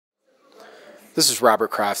This is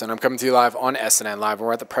Robert Kraft, and I'm coming to you live on SNN.Live.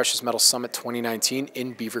 We're at the Precious Metal Summit 2019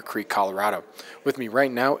 in Beaver Creek, Colorado. With me right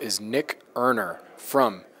now is Nick Erner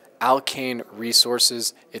from Alkane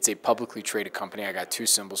Resources. It's a publicly traded company. I got two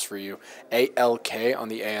symbols for you, ALK on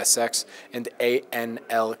the ASX and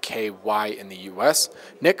ANLKY in the US.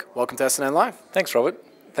 Nick, welcome to SNN.Live. Thanks, Robert.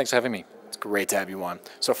 Thanks for having me. It's great to have you on.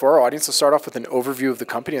 So for our audience, we'll start off with an overview of the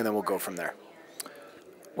company, and then we'll go from there.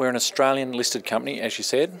 We're an Australian listed company, as you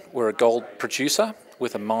said. We're a gold producer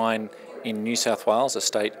with a mine in New South Wales, a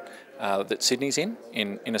state that Sydney's in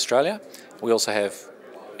Australia. We also have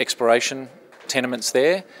exploration tenements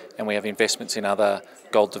there, and we have investments in other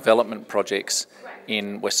gold development projects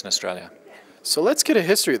in Western Australia. So let's get a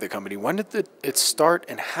history of the company. When did it start,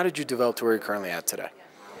 and how did you develop to where you're currently at today?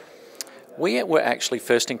 We were actually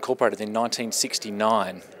first incorporated in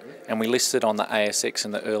 1969, and we listed on the ASX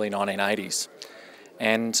in the early 1980s.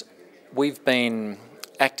 And we've been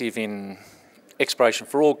active in exploration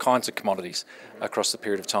for all kinds of commodities across the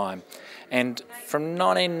period of time. And from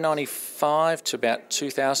 1995 to about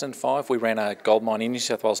 2005, we ran a gold mine in New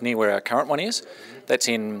South Wales near where our current one is. That's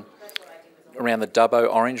in around the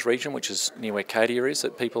Dubbo Orange region, which is near where Cadia is,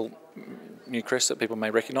 Newcrest, that people may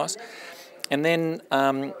recognise. And then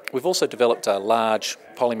we've also developed a large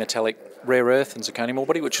polymetallic rare earth and zirconium ore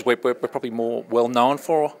body, which is we're probably more well known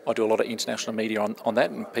for. I do a lot of international media on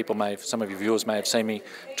that, and some of your viewers may have seen me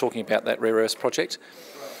talking about that rare earth project.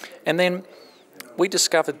 And then we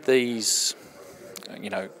discovered these,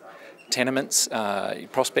 tenements,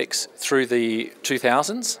 prospects through the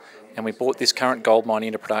 2000s, and we brought this current gold mine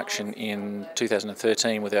into production in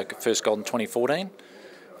 2013 with our first gold in 2014.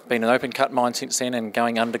 Been an open cut mine since then and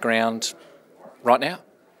going underground right now.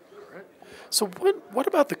 So what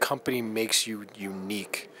about the company makes you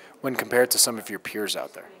unique when compared to some of your peers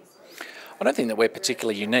out there? I don't think that we're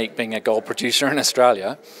particularly unique being a gold producer in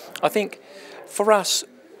Australia. I think for us,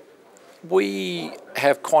 we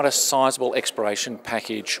have quite a sizable exploration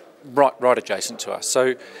package right adjacent to us.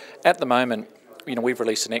 So at the moment, we've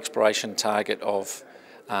released an exploration target of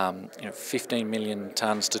 15 million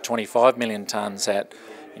tonnes to 25 million tonnes at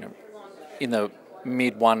in the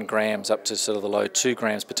mid 1 grams up to sort of the low 2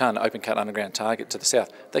 grams per tonne open cut underground target to the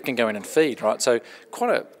south. They can go in and feed, right? So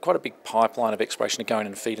quite a big pipeline of exploration to go in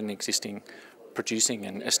and feed an existing producing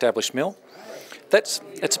and established mill. It's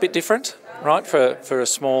a bit different, right? For a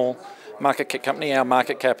small market cap company, our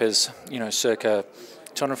market cap is circa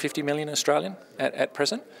 250 million Australian at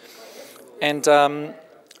present. And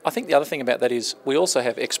I think the other thing about that is we also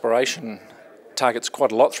have exploration targets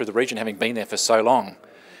quite a lot through the region, having been there for so long.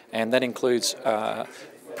 And that includes a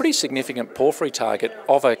pretty significant porphyry target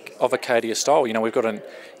of a Cadia style. We've got an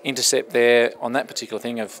intercept there on that particular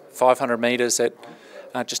thing of 500 metres at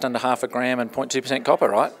just under half a gram and 0.2% copper,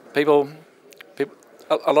 right?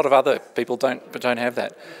 A lot of other people don't have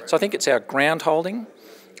that. So I think it's our ground holding.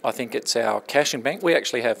 I think it's our cash in bank. We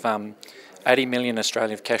actually have 80 million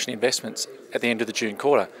Australian of cash and investments at the end of the June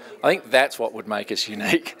quarter. I think that's what would make us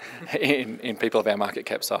unique in people of our market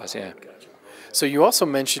cap size, yeah. So you also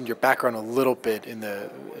mentioned your background a little bit in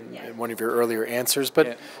one of your earlier answers,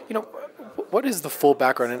 but yeah. What is the full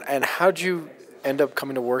background, and how did you end up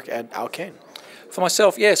coming to work at Alkane? For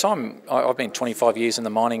myself, yes, I've been 25 years in the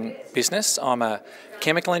mining business. I'm a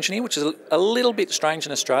chemical engineer, which is a little bit strange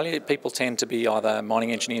in Australia. People tend to be either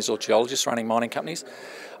mining engineers or geologists running mining companies.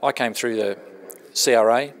 I came through the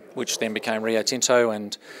CRA, which then became Rio Tinto,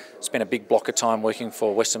 and spent a big block of time working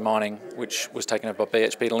for Western Mining, which was taken over by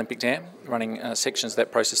BHP at Olympic Dam, running sections of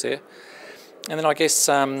that process there. And then I guess,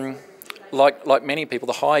 like many people,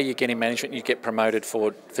 the higher you get in management, you get promoted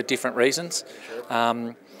for different reasons.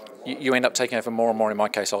 You end up taking over more and more. In my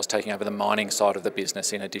case, I was taking over the mining side of the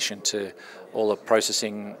business in addition to all the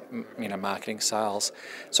processing, marketing, sales.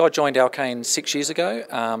 So I joined Alkane 6 years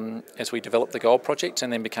ago as we developed the gold project,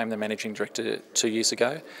 and then became the managing director 2 years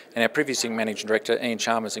ago. And our previous managing director, Ian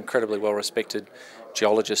Chalmers, incredibly well-respected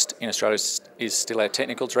geologist in Australia, is still our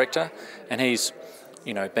technical director, and he's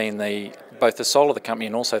been both the soul of the company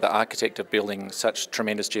and also the architect of building such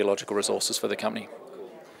tremendous geological resources for the company.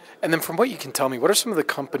 And then from what you can tell me, what are some of the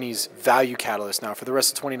company's value catalysts now for the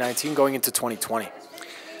rest of 2019 going into 2020?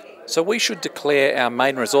 So we should declare our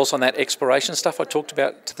maiden resource on that exploration stuff I talked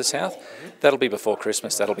about to the south. That'll be before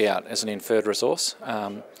Christmas. That'll be out as an inferred resource.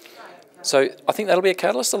 So I think that'll be a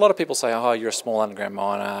catalyst. A lot of people say, oh, you're a small underground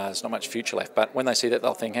miner, there's not much future left. But when they see that,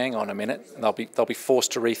 they'll think, hang on a minute, and they'll be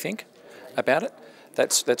forced to rethink about it.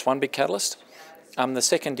 That's one big catalyst. The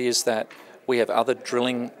second is that we have other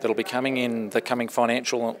drilling that'll be coming in the coming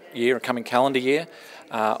financial year, or coming calendar year,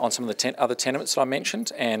 on some of the other tenements that I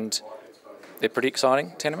mentioned, and they're pretty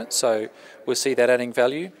exciting tenements, so we'll see that adding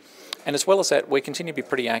value. And as well as that, we continue to be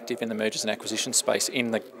pretty active in the mergers and acquisition space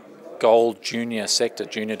in the gold junior sector,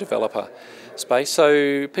 junior developer space.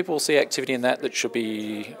 So people will see activity in that should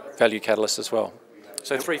be value catalyst as well.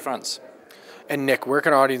 So 3 fronts. And Nick, where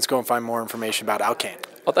can our audience go and find more information about Alkane?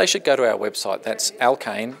 Well, they should go to our website. That's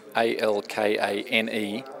Alkane,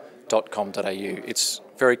 ALKANE.com.au. It's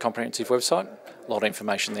a very comprehensive website, a lot of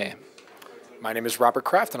information there. My name is Robert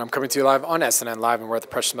Kraft, and I'm coming to you live on SNN Live, and we're at the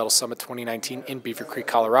Precious Metals Summit 2019 in Beaver Creek,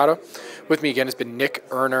 Colorado. With me again has been Nick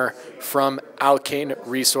Erner from Alkane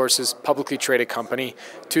Resources, publicly traded company.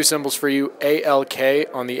 2 symbols for you, ALK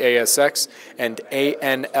on the ASX and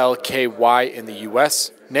ANLKY in the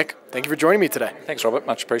US. Nick, thank you for joining me today. Thanks, Robert.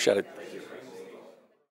 Much appreciated.